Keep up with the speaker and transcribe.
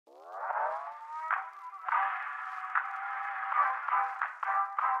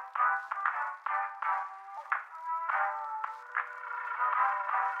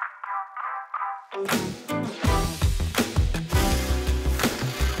What's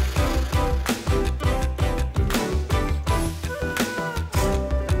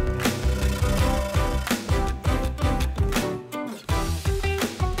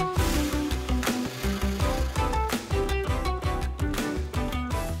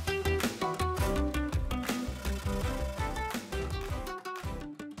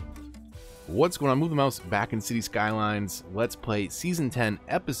going on? Move the mouse back in City Skylines. Let's play Season 10,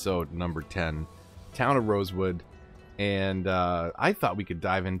 Episode number 10, Town of Rosewood. And I thought we could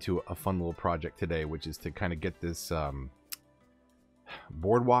dive into a fun little project today, which is to kind of get this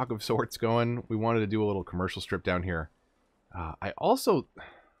boardwalk of sorts going. We wanted to do a little commercial strip down here. I also,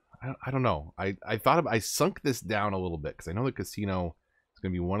 I don't know. I thought I sunk this down a little bit because I know the casino is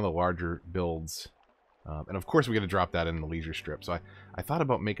going to be one of the larger builds. And of course we got to drop that in the leisure strip. So I thought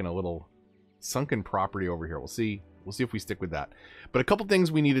about making a little sunken property over here. We'll see if we stick with that. But a couple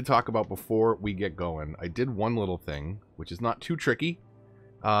things we need to talk about before we get going. I did one little thing, which is not too tricky.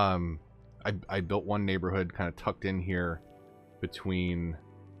 I built one neighborhood kind of tucked in here between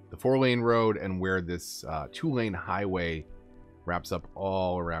the 4-lane road and where this 2-lane highway wraps up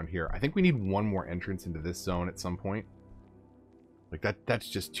all around here. I think we need one more entrance into this zone at some point. Like that's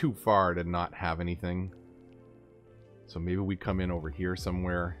just too far to not have anything. So maybe we come in over here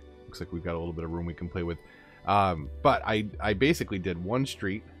somewhere. Looks like we've got a little bit of room we can play with. But I basically did one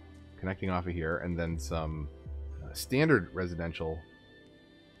street connecting off of here and then some standard residential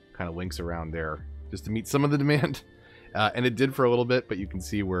kind of links around there just to meet some of the demand. And it did for a little bit, but you can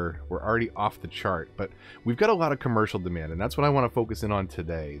see we're already off the chart. But we've got a lot of commercial demand, and that's what I want to focus in on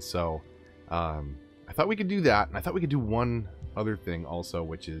today. So I thought we could do that, and I thought we could do one other thing also,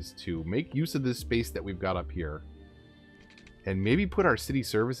 which is to make use of this space that we've got up here. And maybe put our city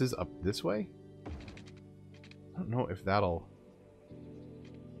services up this way? I don't know if that'll...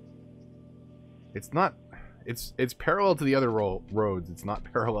 It's not... It's parallel to the other roads. It's not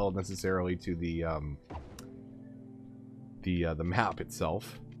parallel necessarily to the map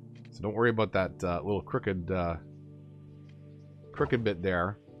itself. So don't worry about that little crooked bit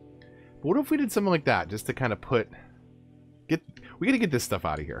there. But what if we did something like that? Just to kind of put... We gotta get this stuff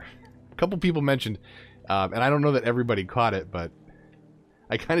out of here. A couple people mentioned... and I don't know that everybody caught it, but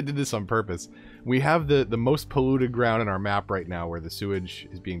I kind of did this on purpose. We have the most polluted ground in our map right now where the sewage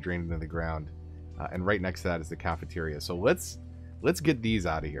is being drained into the ground. And right next to that is the cafeteria. So let's get these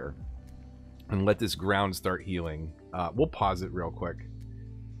out of here and let this ground start healing. We'll pause it real quick.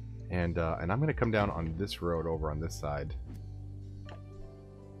 And I'm going to come down on this road over on this side.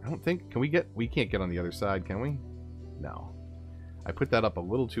 I don't think... We can't get on the other side, can we? No. I put that up a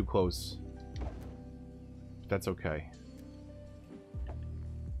little too close. That's okay.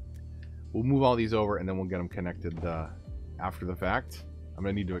 We'll move all these over and then we'll get them connected after the fact. I'm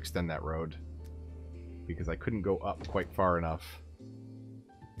going to need to extend that road because I couldn't go up quite far enough.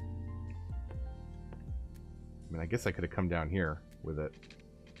 I mean, I guess I could have come down here with it.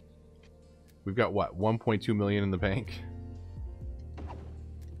 We've got, what, 1.2 million in the bank?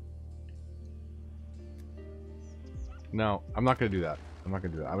 No, I'm not going to do that. I'm not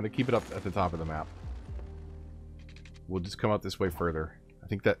going to do that. I'm going to keep it up at the top of the map. We'll just come out this way further. I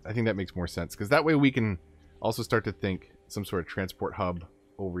think that makes more sense because that way we can also start to think some sort of transport hub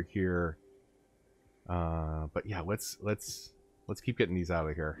over here. But yeah, let's keep getting these out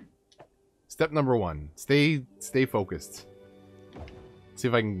of here. Step number 1: stay focused. See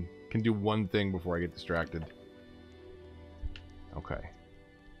if I can do one thing before I get distracted. Okay.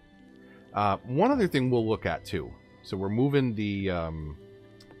 One other thing we'll look at too. So we're moving the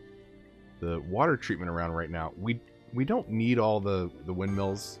water treatment around right now. We don't need all the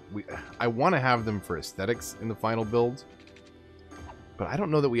windmills. I want to have them for aesthetics in the final build, but I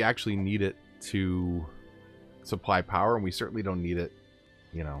don't know that we actually need it to supply power, and we certainly don't need it,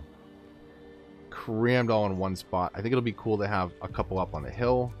 you know, crammed all in one spot. I think it'll be cool to have a couple up on the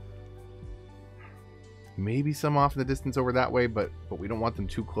hill, maybe some off in the distance over that way, but we don't want them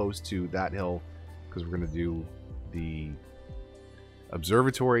too close to that hill because we're going to do the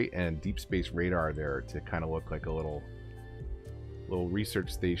observatory and deep space radar there to kind of look like a little research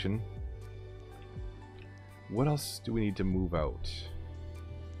station. What else do we need to move out?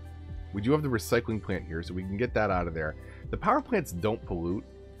 We do have the recycling plant here, so we can get that out of there. The power plants don't pollute.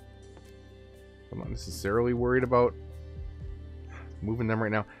 I'm not necessarily worried about moving them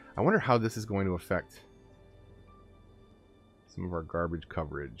right now. I wonder how this is going to affect some of our garbage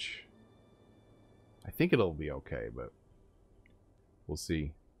coverage. I think it'll be okay, but we'll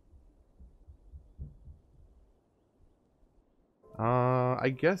see. I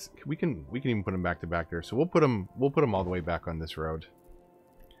guess we can even put them back to back there. So we'll put them all the way back on this road.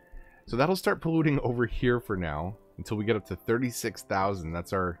 So that'll start polluting over here for now until we get up to 36,000.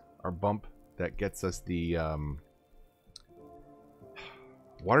 That's our bump that gets us the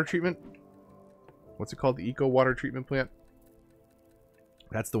water treatment. What's it called? The eco water treatment plant.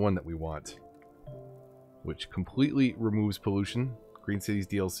 That's the one that we want, which completely removes pollution. Green Cities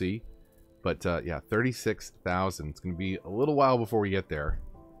DLC. But yeah, 36,000. It's going to be a little while before we get there.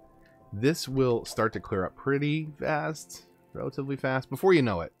 This will start to clear up pretty fast, relatively fast. Before you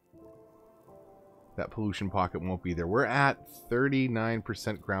know it, that pollution pocket won't be there. We're at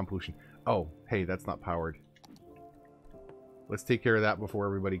 39% ground pollution. Oh, hey, that's not powered. Let's take care of that before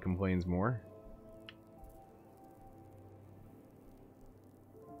everybody complains more.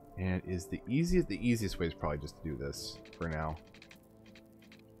 And is the easiest way is probably just to do this for now.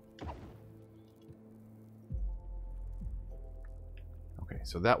 Okay,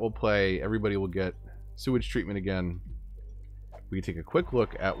 so that will play. Everybody will get sewage treatment again. We can take a quick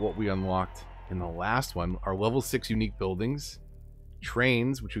look at what we unlocked in the last one. Our level 6 unique buildings,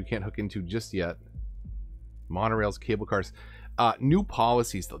 trains, which we can't hook into just yet, monorails, cable cars, new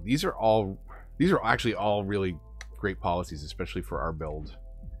policies though. These are actually all really great policies, especially for our build.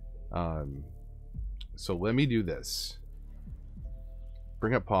 So let me do this.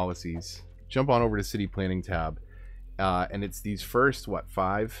 Bring up policies, jump on over to city planning tab, and it's these first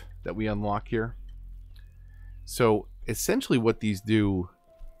 5 that we unlock here. So essentially what these do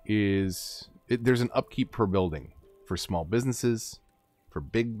is there's an upkeep per building for small businesses, for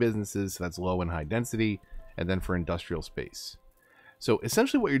big businesses, so that's low and high density, and then for industrial space. So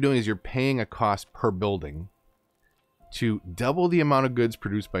essentially what you're doing is you're paying a cost per building to double the amount of goods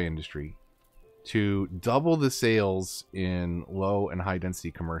produced by industry, to double the sales in low and high density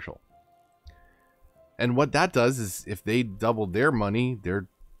commercial. And what that does is if they double their money, they're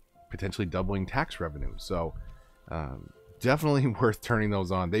potentially doubling tax revenue. So definitely worth turning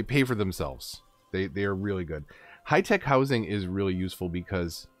those on. They pay for themselves. They are really good. High-tech housing is really useful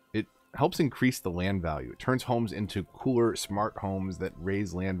because it helps increase the land value. It turns homes into cooler, smart homes that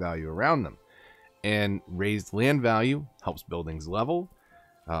raise land value around them. And raised land value helps buildings level.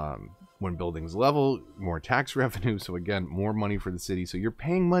 When buildings level, more tax revenue. So again, more money for the city. So you're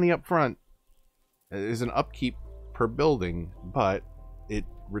paying money up front. There's an upkeep per building, but it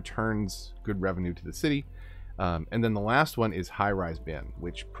returns good revenue to the city. And then the last one is high-rise ban,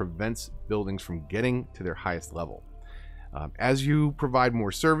 which prevents buildings from getting to their highest level. As you provide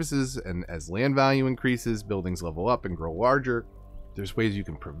more services and as land value increases, buildings level up and grow larger. There's ways you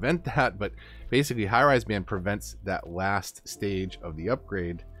can prevent that, but basically high-rise ban prevents that last stage of the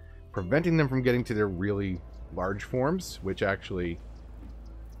upgrade, preventing them from getting to their really large forms, which actually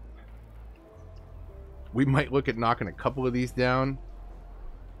we might look at knocking a couple of these down.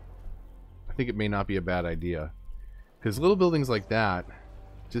 I think it may not be a bad idea, because little buildings like that,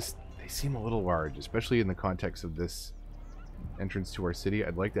 just they seem a little large, especially in the context of this entrance to our city.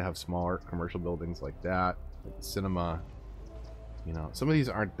 I'd like to have smaller commercial buildings like that, like the cinema. You know, some of these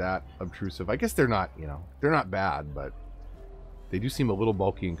aren't that obtrusive. I guess they're not, you know, they're not bad, but they do seem a little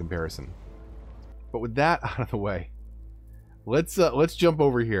bulky in comparison. But with that out of the way, let's jump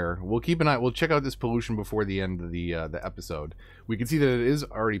over here. We'll keep an eye. We'll check out this pollution before the end of the episode. We can see that it is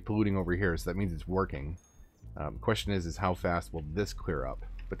already polluting over here, so that means it's working. Question is how fast will this clear up?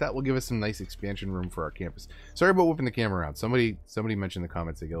 But that will give us some nice expansion room for our campus. Sorry about whipping the camera around. Somebody mentioned in the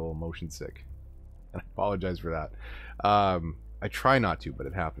comments they get a little motion sick, and I apologize for that. I try not to, but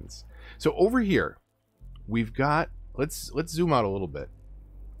it happens. So over here, we've got, let's zoom out a little bit.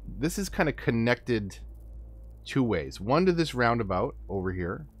 This is kind of connected two ways. One to this roundabout over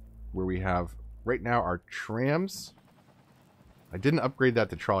here, where we have right now our trams. I didn't upgrade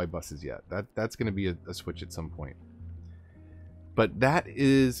that to trolley buses yet. That's going to be a switch at some point. But that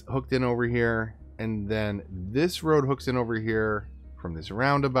is hooked in over here, and then this road hooks in over here from this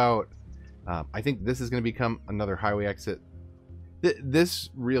roundabout. I think this is going to become another highway exit.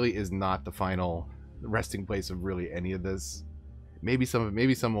 This really is not the final resting place of really any of this. Maybe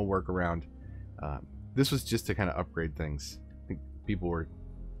some will work around. This was just to kind of upgrade things. I think people were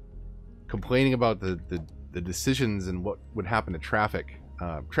complaining about the decisions and what would happen to traffic.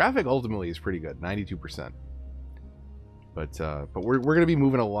 Traffic ultimately is pretty good, 92%. But we're going to be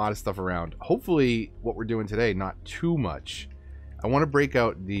moving a lot of stuff around. Hopefully, what we're doing today, not too much. I want to break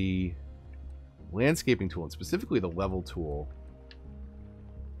out the landscaping tool and specifically the level tool.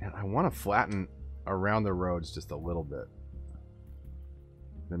 And I want to flatten around the roads just a little bit.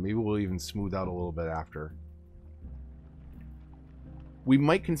 Then maybe we'll even smooth out a little bit after. We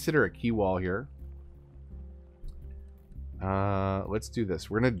might consider a key wall here. Let's do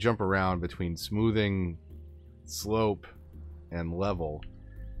this. We're going to jump around between smoothing, slope, and level.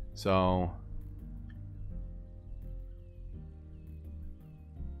 So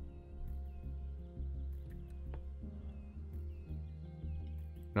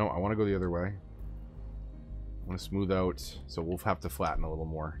no, I want to go the other way. I want to smooth out, so we'll have to flatten a little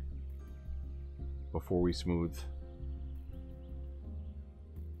more before we smooth.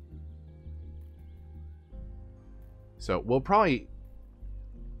 So we'll probably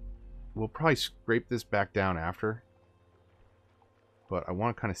scrape this back down after. But I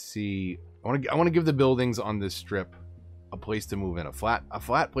want to kind of see. I want to give the buildings on this strip a place to move in, a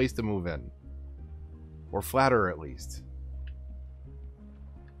flat place to move in, or flatter at least.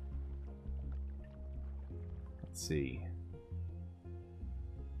 Let's see.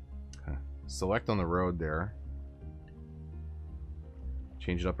 Okay. Select on the road there.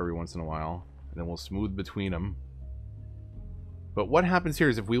 Change it up every once in a while, and then we'll smooth between them. But what happens here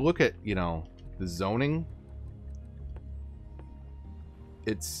is if we look at, you know, the zoning,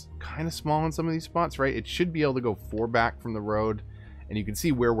 it's kind of small in some of these spots, right? It should be able to go 4 back from the road, and you can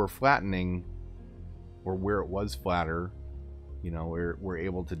see where we're flattening, or where it was flatter, you know, we're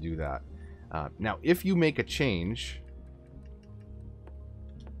able to do that. Now, if you make a change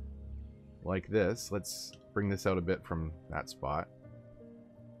like this, let's bring this out a bit from that spot.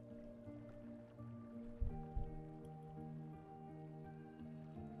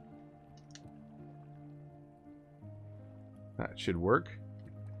 That should work.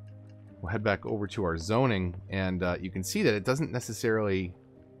 We'll head back over to our zoning, and you can see that it doesn't necessarily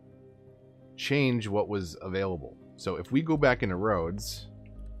change what was available. So if we go back into roads,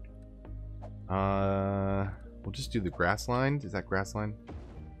 we'll just do the grass line. Is that grass line?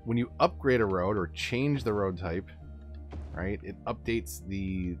 When you upgrade a road or change the road type, right, it updates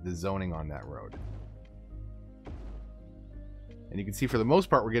the zoning on that road. And you can see for the most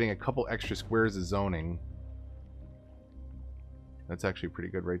part, we're getting a couple extra squares of zoning. That's actually pretty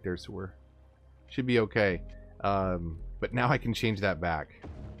good right there, so we're should be okay. But now I can change that back.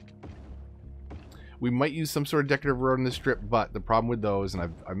 We might use some sort of decorative road in this strip, but the problem with those, and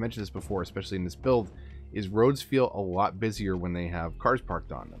I've mentioned this before, especially in this build, is roads feel a lot busier when they have cars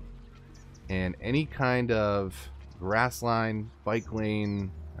parked on them. And any kind of grass line, bike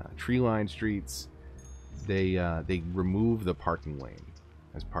lane, tree line streets, they remove the parking lane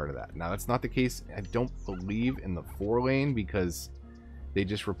as part of that. Now that's not the case, I don't believe, in the 4-lane, because they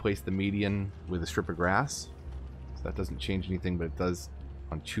just replaced the median with a strip of grass. So that doesn't change anything, but it does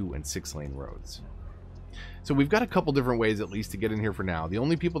on 2- and 6-lane roads. So we've got a couple different ways at least to get in here for now. The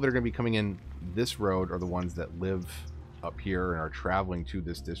only people that are going to be coming in this road are the ones that live up here and are traveling to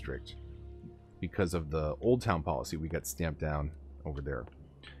this district because of the Old Town policy we got stamped down over there.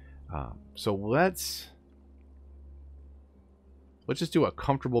 So let's just do a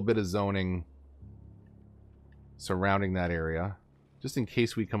comfortable bit of zoning surrounding that area, just in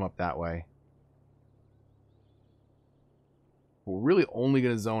case we come up that way. We're really only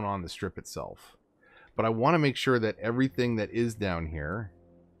going to zone on the strip itself. But I want to make sure that everything that is down here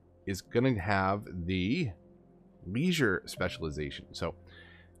is going to have the leisure specialization. So,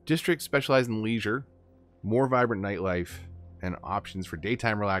 districts specialize in leisure, more vibrant nightlife, and options for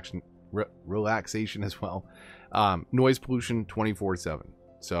daytime relaxation as well. Noise pollution 24/7.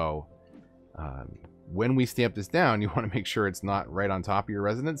 So, when we stamp this down, you want to make sure it's not right on top of your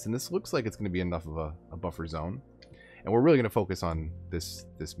residence. And this looks like it's going to be enough of a buffer zone. And we're really going to focus on this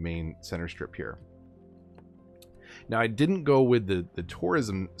main center strip here. Now, I didn't go with the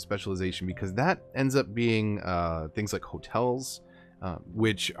tourism specialization because that ends up being things like hotels,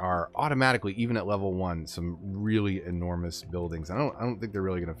 which are automatically, even at level 1, some really enormous buildings. I don't think they're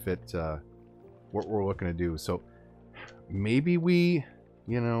really going to fit what we're looking to do. So maybe we,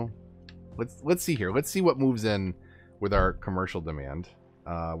 you know, let's see here. Let's see what moves in with our commercial demand.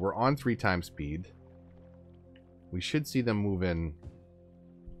 We're on 3 times speed. We should see them move in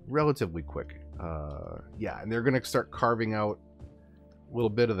relatively quick. Yeah, and they're going to start carving out a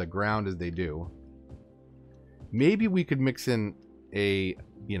little bit of the ground as they do. Maybe we could mix in a,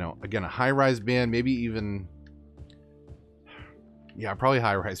 you know, again, a high-rise band, maybe even, yeah, probably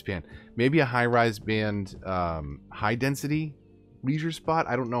high-rise band. Maybe a high-rise band, high-density leisure spot.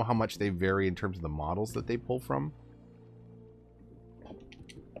 I don't know how much they vary in terms of the models that they pull from.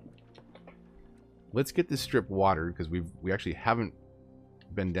 Let's get this strip watered, because we actually haven't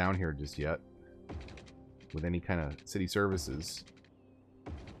been down here just yet with any kind of city services.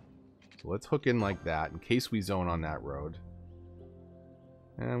 So let's hook in like that in case we zone on that road.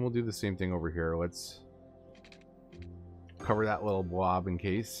 And we'll do the same thing over here. Let's cover that little blob in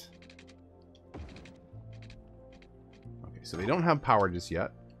case. Okay, so they don't have power just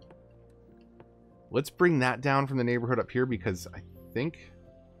yet. Let's bring that down from the neighborhood up here, because I think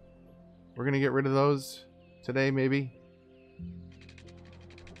We're going to get rid of those today, maybe.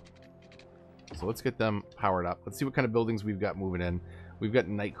 So let's get them powered up. Let's see what kind of buildings we've got moving in. We've got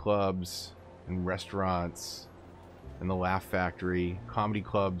nightclubs and restaurants and the Laugh Factory, comedy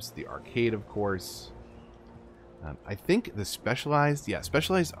clubs, the arcade, of course. I think the Specialized, yeah,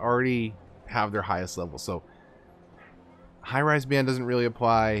 Specialized already have their highest level. So high-rise band doesn't really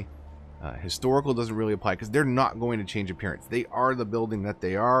apply. Historical doesn't really apply because they're not going to change appearance. They are the building that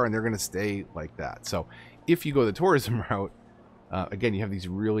they are, and they're going to stay like that. So if you go the tourism route, again, you have these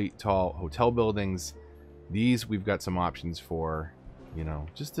really tall hotel buildings. These we've got some options for, you know,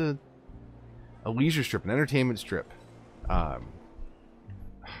 just a leisure strip, an entertainment strip.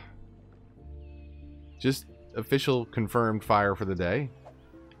 Just official confirmed fire for the day.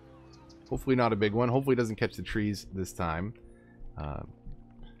 Hopefully not a big one. Hopefully it doesn't catch the trees this time.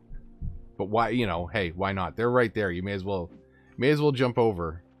 But why, you know, hey, why not? They're right there. You may as well jump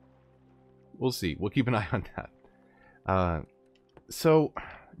over. We'll see. We'll keep an eye on that. So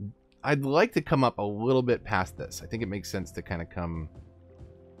I'd like to come up a little bit past this. I think it makes sense to kind of come,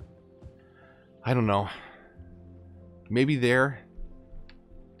 I don't know, maybe there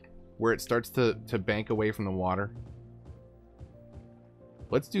where it starts to bank away from the water.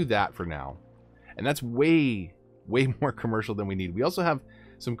 Let's do that for now. And that's way more commercial than we need. We also have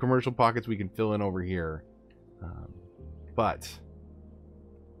some commercial pockets we can fill in over here. But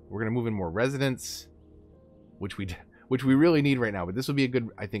we're going to move in more residents, which we really need right now. But this will be a good,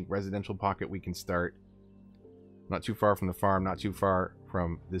 I think, residential pocket we can start. Not too far from the farm, not too far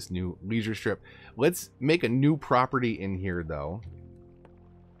from this new leisure strip. Let's make a new property in here, though,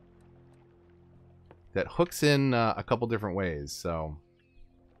 that hooks in a couple different ways. So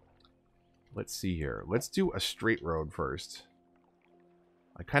let's see here. Let's do a straight road first.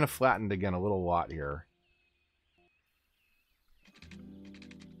 I kind of flattened again a little lot here.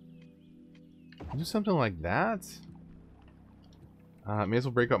 Do something like that. May as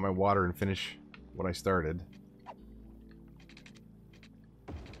well break out my water and finish what I started.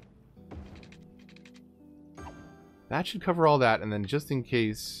 That should cover all that, and then just in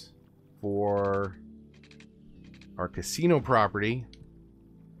case for our casino property,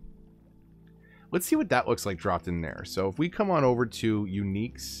 let's see what that looks like dropped in there. So if we come on over to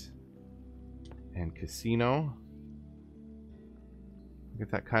Uniques and Casino,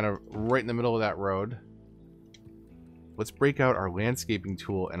 get that kind of right in the middle of that road. Let's break out our landscaping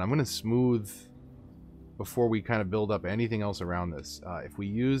tool, and I'm going to smooth before we kind of build up anything else around this. If we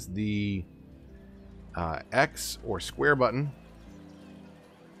use the X or square button,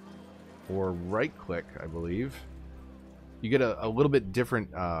 or right click, I believe, you get a little bit different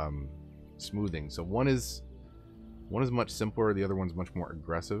smoothing. So one is much simpler, the other one's much more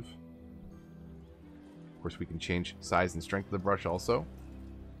aggressive. Of course, we can change size and strength of the brush also,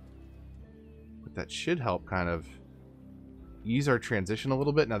 but that should help kind of ease our transition a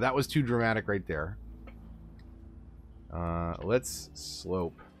little bit. Now that was too dramatic right there. Let's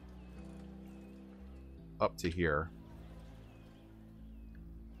slope up to here.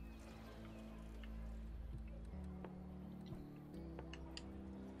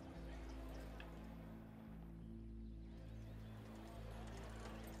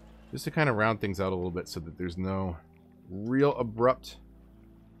 Just to kind of round things out a little bit so that there's no real abrupt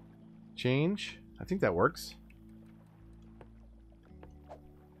change. I think that works.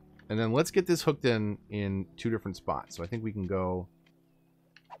 And then let's get this hooked in two different spots. So I think we can go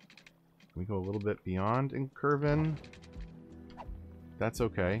a little bit beyond and curve in. That's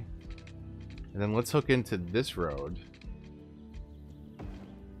okay. And then let's hook into this road.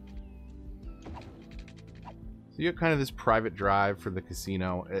 So you got kind of this private drive for the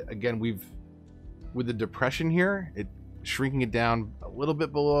casino. Again, with the depression here, shrinking it down a little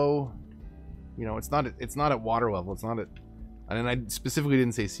bit below, you know, it's not at water level. It's not at, and I specifically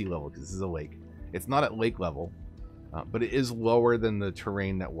didn't say sea level because this is a lake. It's not at lake level, but it is lower than the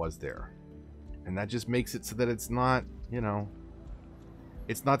terrain that was there. And that just makes it so that it's not, you know,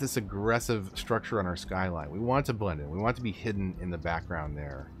 it's not this aggressive structure on our skyline. We want it to blend in. We want it to be hidden in the background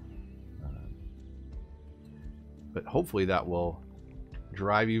there. But hopefully that will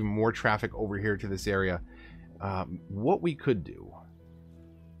drive even more traffic over here to this area. What we could do,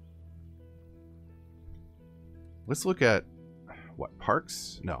 let's look at what,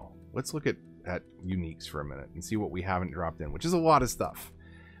 parks? No, let's look at Uniques for a minute and see what we haven't dropped in, which is a lot of stuff.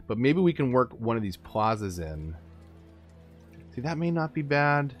 But maybe we can work one of these plazas in. See, that may not be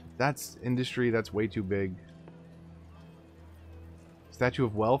bad. That's industry. That's way too big. Statue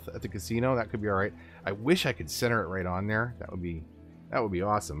of Wealth at the casino. That could be all right. I wish I could center it right on there. That would be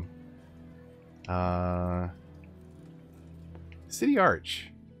awesome. City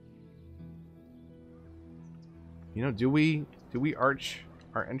Arch. You know, do we arch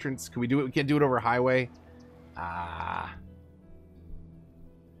our entrance? Can we do it? We can't do it over a highway.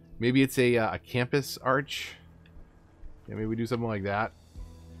 Maybe it's a campus arch. Yeah, maybe we do something like that.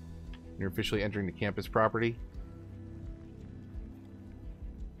 You're officially entering the campus property.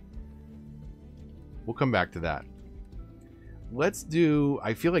 We'll come back to that. Let's do...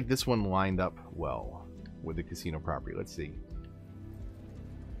 I feel like this one lined up well with the casino property. Let's see.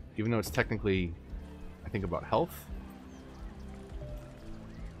 Even though it's technically, I think, about health.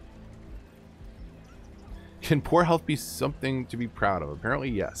 Can poor health be something to be proud of? Apparently,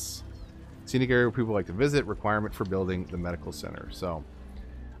 yes. Scenic area where people like to visit. Requirement for building the medical center. So,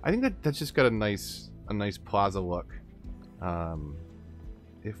 I think that's just got a nice plaza look.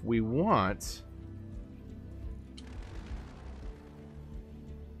 If we want...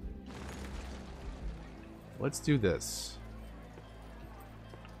 Let's do this.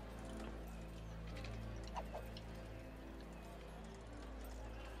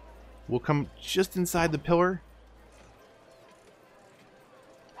 We'll come just inside the pillar.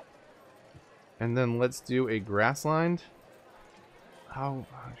 And then let's do a grass lined.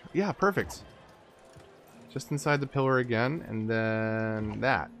 Yeah, perfect. Just inside the pillar again, and then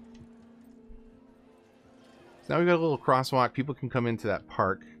that. So now we've got a little crosswalk. People can come into that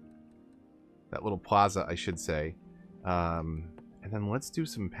park. That little plaza, I should say. And then let's do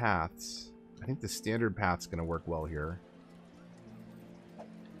some paths. I think the standard path's going to work well here.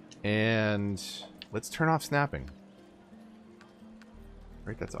 And let's turn off snapping.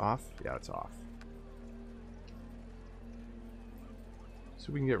 Right, that's off? Yeah, it's off.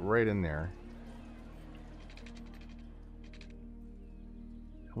 So we can get right in there.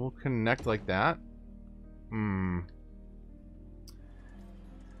 And we'll connect like that.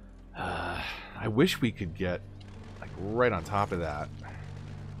 I wish we could get like right on top of that.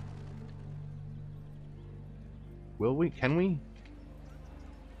 Will we? Can we?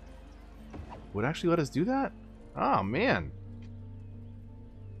 Would it actually let us do that? Oh, man.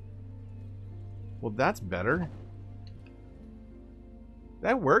 Well, that's better.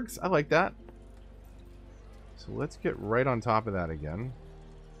 That works. I like that. So let's get right on top of that again.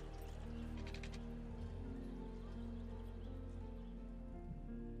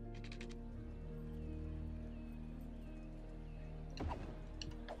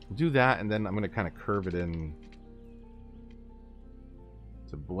 We'll do that, and then I'm going to kind of curve it in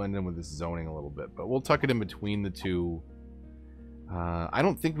to blend in with this zoning a little bit. But we'll tuck it in between the two. I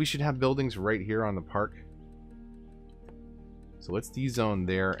don't think we should have buildings right here on the park. So let's dezone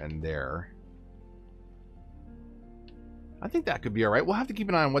there and there. I think that could be alright. We'll have to keep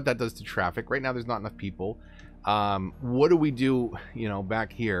an eye on what that does to traffic. Right now there's not enough people. What do we do, you know,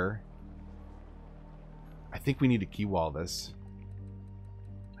 back here? I think we need to key wall this.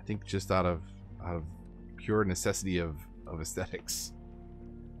 I think just out of pure necessity of aesthetics.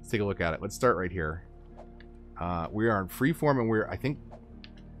 Let's take a look at it. Let's start right here. We are in freeform, and I think...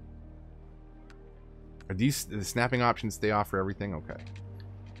 Are these the snapping options stay off for everything? Okay.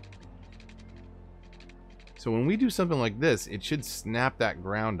 So when we do something like this, it should snap that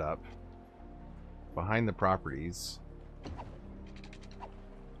ground up behind the properties.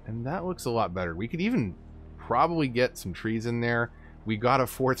 And that looks a lot better. We could even probably get some trees in there. We got a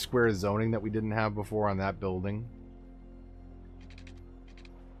 4th square zoning that we didn't have before on that building.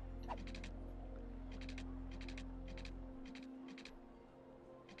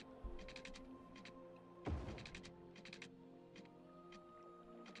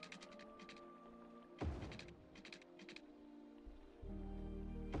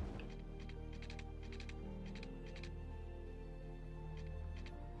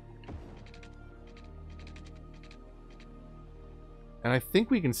 And I think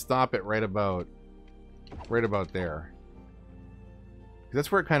we can stop it right about there.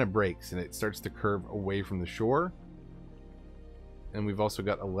 That's where it kind of breaks and it starts to curve away from the shore. And we've also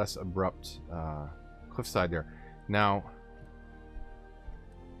got a less abrupt cliffside there. Now,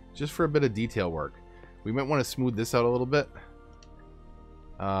 just for a bit of detail work, we might want to smooth this out a little bit.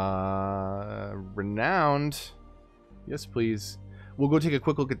 Renowned. Yes, please. We'll go take a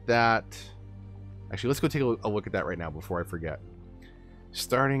quick look at that. Actually, let's go take a look at that right now before I forget.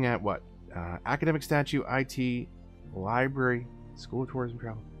 Starting at what? Academic statue, IT, library, school of tourism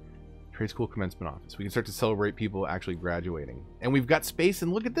travel, trade school commencement office. We can start to celebrate people actually graduating. And we've got space,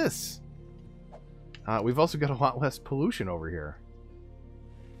 and look at this. We've also got a lot less pollution over here.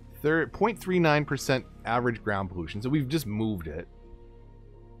 0.39% average ground pollution. So we've just moved it.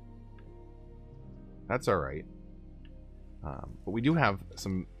 That's all right. But we do have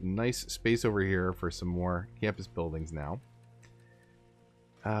some nice space over here for some more campus buildings now.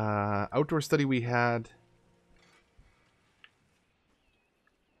 Outdoor study we had.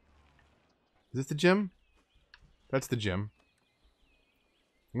 Is this the gym? That's the gym.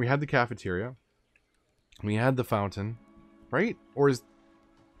 We had the cafeteria. We had the fountain. Right? Or is...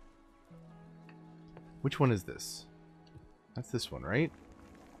 Which one is this? That's this one, right?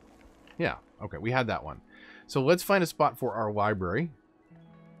 Yeah. Okay, we had that one. So let's find a spot for our library.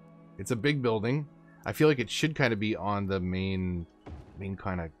 It's a big building. I feel like it should kind of be on the main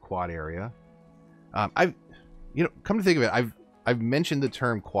kind of quad area. You know, come to think of it, I've mentioned the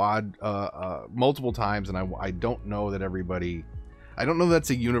term quad multiple times, and I don't know that everybody... I don't know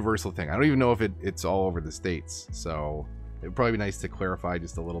that's a universal thing. I don't even know if it's all over the States. So it'd probably be nice to clarify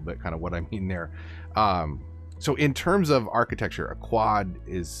just a little bit kind of what I mean there. So in terms of architecture, a quad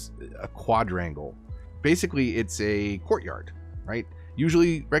is a quadrangle. Basically, it's a courtyard, right?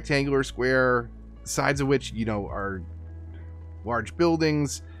 Usually rectangular, square, sides of which, you know, are large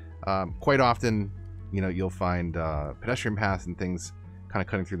buildings. Quite often, you know, you'll find pedestrian paths and things kind of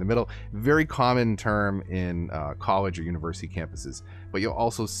cutting through the middle. Very common term in college or university campuses, but you'll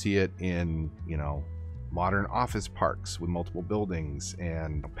also see it in, you know, modern office parks with multiple buildings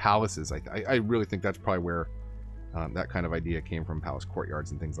and palaces. I really think that's probably where that kind of idea came from, palace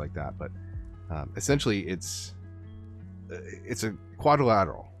courtyards and things like that. But essentially, it's a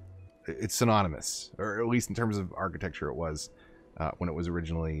quadrilateral. It's synonymous, or at least in terms of architecture, it was when it was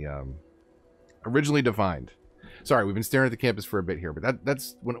originally defined. Sorry, we've been staring at the campus for a bit here, but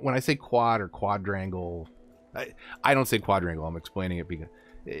that's when I say quad or quadrangle, I don't say quadrangle. I'm explaining it because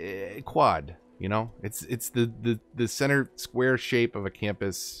quad. You know, it's the center square shape of a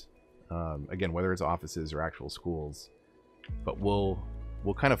campus. Again, whether it's offices or actual schools, but we'll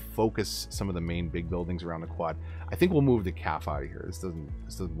kind of focus some of the main big buildings around the quad. I think we'll move the CAF out of here. This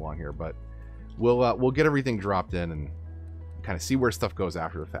doesn't belong here, but we'll get everything dropped in and kind of see where stuff goes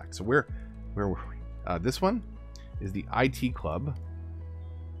after the fact. So where were we? This one is the IT club.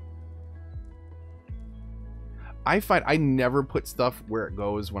 I find I never put stuff where it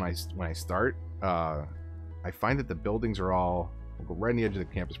goes when I start. I find that the buildings are all, we'll go right on the edge of the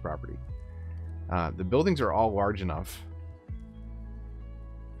campus property. The buildings are all large enough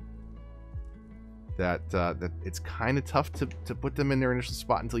that it's kind of tough to put them in their initial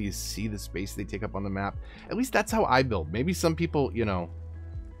spot until you see the space they take up on the map. At least that's how I build. Maybe some people, you know,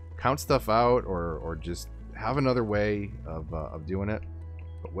 count stuff out or just have another way of doing it.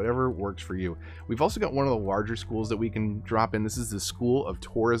 But whatever works for you. We've also got one of the larger schools that we can drop in. This is the School of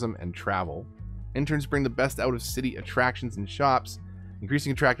Tourism and Travel. Interns bring the best out of city attractions and shops,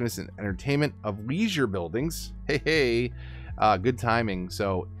 increasing attractiveness and entertainment of leisure buildings. Hey, good timing.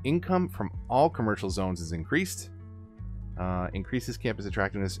 So income from all commercial zones is increased, increases campus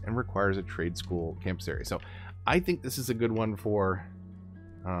attractiveness, and requires a trade school campus area. So I think this is a good one for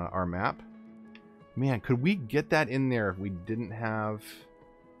our map. Man, could we get that in there if we didn't have...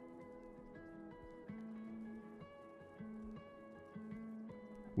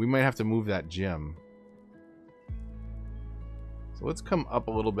 We might have to move that gym. So let's come up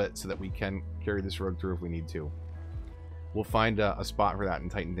a little bit so that we can carry this road through if we need to. We'll find a spot for that and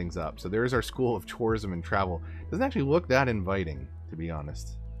tighten things up. So there's our School of Tourism and Travel. Doesn't actually look that inviting, to be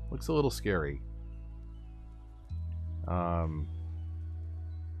honest. Looks a little scary. But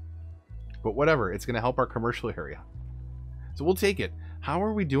whatever, it's going to help our commercial area. So we'll take it. How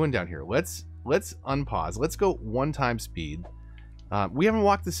are we doing down here? Let's unpause. Let's go 1 x speed. We haven't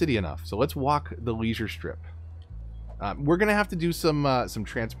walked the city enough, so let's walk the leisure strip. We're gonna have to do some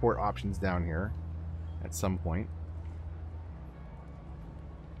transport options down here at some point.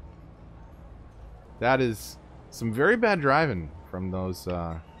 That is some very bad driving from those.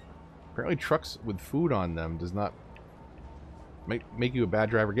 Apparently, trucks with food on them does not make you a bad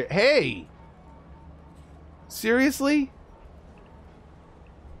driver. Hey, seriously?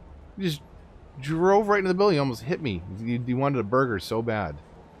 You just drove right into the building, almost hit me. You wanted a burger so bad.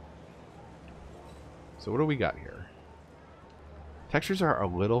 So what do we got here? Textures are a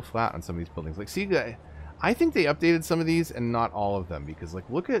little flat on some of these buildings. Like, see, I think they updated some of these and not all of them, because like,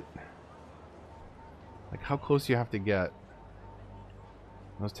 look at like how close you have to get.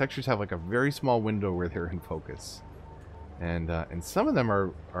 Those textures have like a very small window where they're in focus, and some of them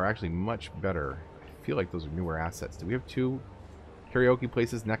are actually much better. I feel like those are newer assets. Do we have 2 karaoke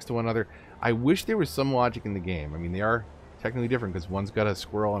places next to one another? I wish there was some logic in the game. I mean, they are technically different because one's got a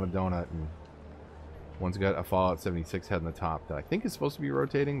squirrel and a donut, and one's got a Fallout 76 head on the top that I think is supposed to be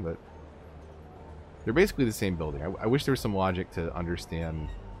rotating, but they're basically the same building. I wish there was some logic to understand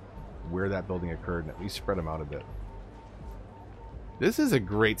where that building occurred and at least spread them out a bit. This is a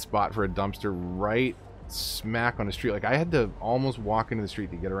great spot for a dumpster right smack on the street. Like, I had to almost walk into the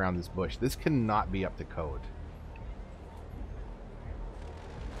street to get around this bush. This cannot be up to code.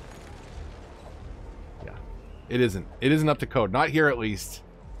 It isn't. It isn't up to code. Not here, at least.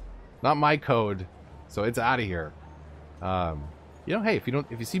 Not my code. So it's out of here. You know, hey, if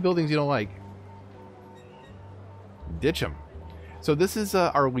you see buildings you don't like, ditch them. So this is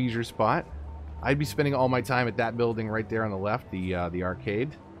our leisure spot. I'd be spending all my time at that building right there on the left, the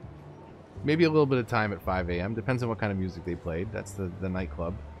arcade. Maybe a little bit of time at 5 a.m. Depends on what kind of music they played. That's the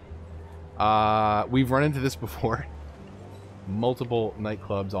nightclub. We've run into this before. Multiple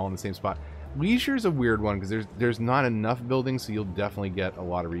nightclubs all in the same spot. Leisure is a weird one because there's not enough buildings, so you'll definitely get a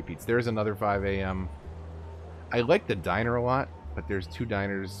lot of repeats. There's another 5 a.m. I like the diner a lot, but there's 2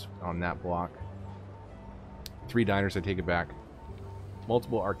 diners on that block. 3 diners, I take it back.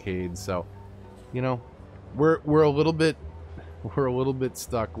 Multiple arcades, so you know, we're a little bit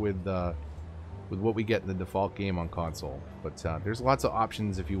stuck with what we get in the default game on console. But there's lots of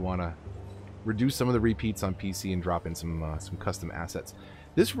options if you want to reduce some of the repeats on PC and drop in some custom assets.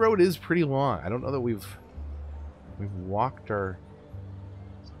 This road is pretty long. I don't know that we've walked our...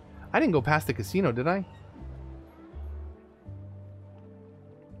 I didn't go past the casino, did I?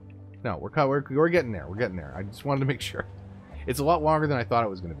 No, we're getting there. We're getting there. I just wanted to make sure. It's a lot longer than I thought it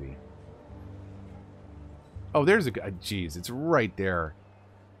was going to be. Oh, there's a... Geez, it's right there.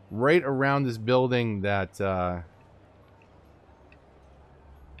 Right around this building that...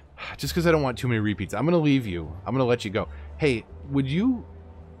 just because I don't want too many repeats. I'm going to leave you. I'm going to let you go. Hey, would you...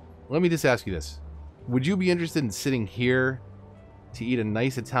 Let me just ask you this. Would you be interested in sitting here to eat a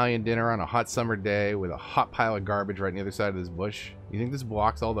nice Italian dinner on a hot summer day with a hot pile of garbage right on the other side of this bush? You think this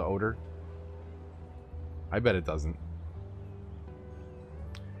blocks all the odor? I bet it doesn't.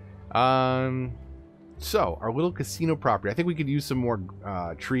 So, our little casino property. I think we could use some more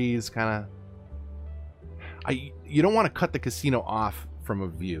trees, kind of... You don't want to cut the casino off from a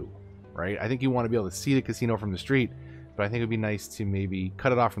view, right? I think you want to be able to see the casino from the street, but I think it would be nice to maybe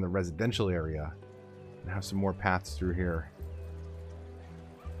cut it off from the residential area and have some more paths through here.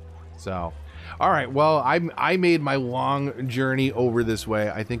 So, all right, well, I made my long journey over this way.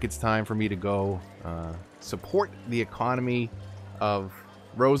 I think it's time for me to go support the economy of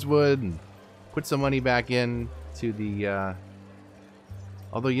Rosewood and put some money back in to the...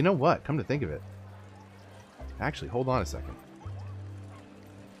 Although, you know what? Come to think of it. Actually, hold on a second.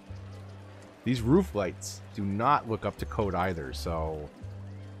 These roof lights do not look up to code either, so...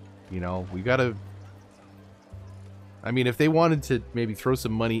 You know, we gotta... I mean, if they wanted to maybe throw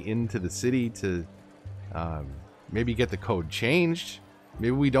some money into the city to maybe get the code changed,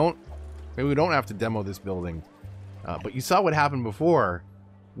 maybe we don't have to demo this building. But you saw what happened before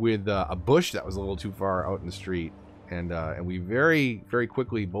with a bush that was a little too far out in the street, and we very, very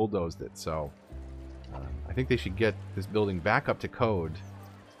quickly bulldozed it. So I think they should get this building back up to code.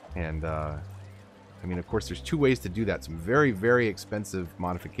 And I mean, of course, there's 2 ways to do that. Some very, very expensive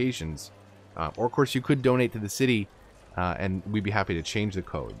modifications, or of course you could donate to the city, and we'd be happy to change the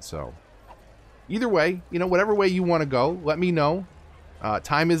code. So either way, you know, whatever way you want to go, let me know.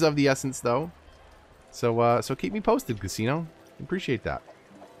 Time is of the essence, though. So so keep me posted, casino. Appreciate that.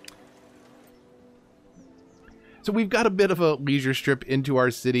 So we've got a bit of a leisure strip into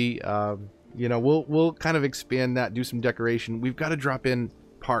our city. You know, we'll kind of expand that, do some decoration. We've got to drop in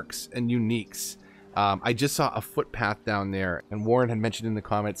parks and uniques. I just saw a footpath down there, and Warren had mentioned in the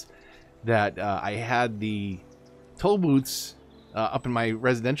comments that I had the toll booths up in my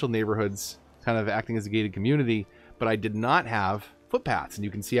residential neighborhoods kind of acting as a gated community, but I did not have footpaths. And you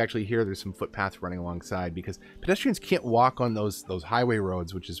can see actually here there's some footpaths running alongside because pedestrians can't walk on those highway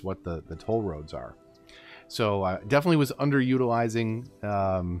roads, which is what the toll roads are. So definitely was underutilizing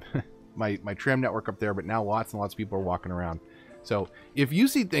my tram network up there, but now lots and lots of people are walking around. So if you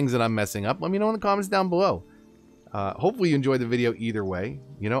see things that I'm messing up, let me know in the comments down below. Hopefully you enjoyed the video either way.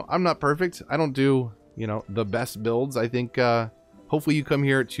 You know, I'm not perfect. I don't do, you know, the best builds. I think hopefully you come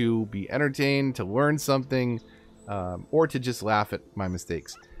here to be entertained, to learn something, or to just laugh at my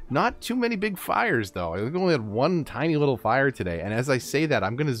mistakes. Not too many big fires, though. I only had one tiny little fire today. And as I say that,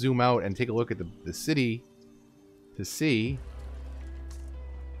 I'm going to zoom out and take a look at the city to see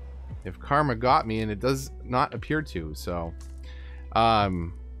if karma got me, and it does not appear to. So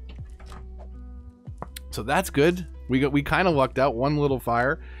so that's good. We kind of lucked out, one little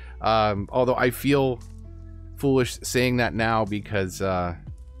fire. Although I feel foolish saying that now because I'm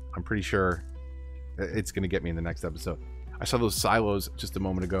pretty sure it's going to get me in the next episode. I saw those silos just a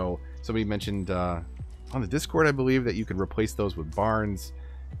moment ago. Somebody mentioned on the Discord, I believe, that you could replace those with barns,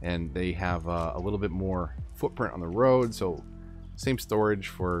 and they have a little bit more footprint on the road. So same storage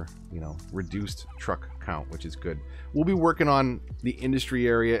for, you know, reduced truck count, which is good. We'll be working on the industry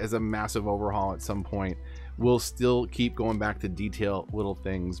area as a massive overhaul at some point. we'll still keep going back to detail little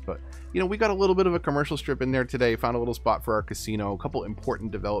things. But, you know, we got a little bit of a commercial strip in there today, found a little spot for our casino, a couple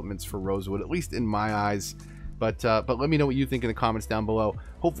important developments for Rosewood, at least in my eyes. But let me know what you think in the comments down below.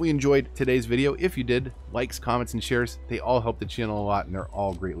 Hopefully you enjoyed today's video. If you did, likes, comments, and shares, they all help the channel a lot, and they're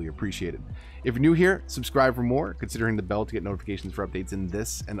all greatly appreciated. If you're new here, subscribe for more, considering the bell to get notifications for updates in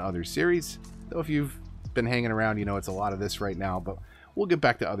this and other series. Though if you've been hanging around, you know it's a lot of this right now, but we'll get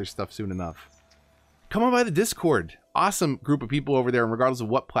back to other stuff soon enough. Come on by the Discord. Awesome group of people over there, and regardless of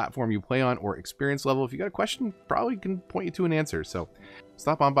what platform you play on or experience level, if you got a question, probably can point you to an answer. So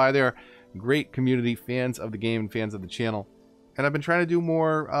stop on by there. Great community, fans of the game and fans of the channel. And I've been trying to do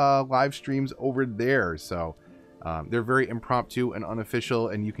more live streams over there. So they're very impromptu and unofficial,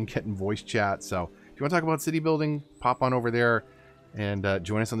 and you can get in voice chat. So if you want to talk about city building, pop on over there and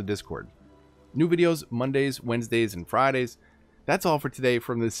join us on the Discord. New videos Mondays, Wednesdays, and Fridays. That's all for today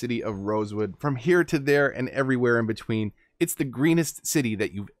from the city of Rosewood. From here to there and everywhere in between, it's the greenest city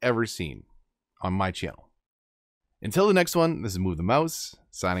that you've ever seen on my channel. Until the next one, this is Move the Mouse,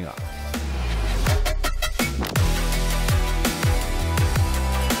 signing off.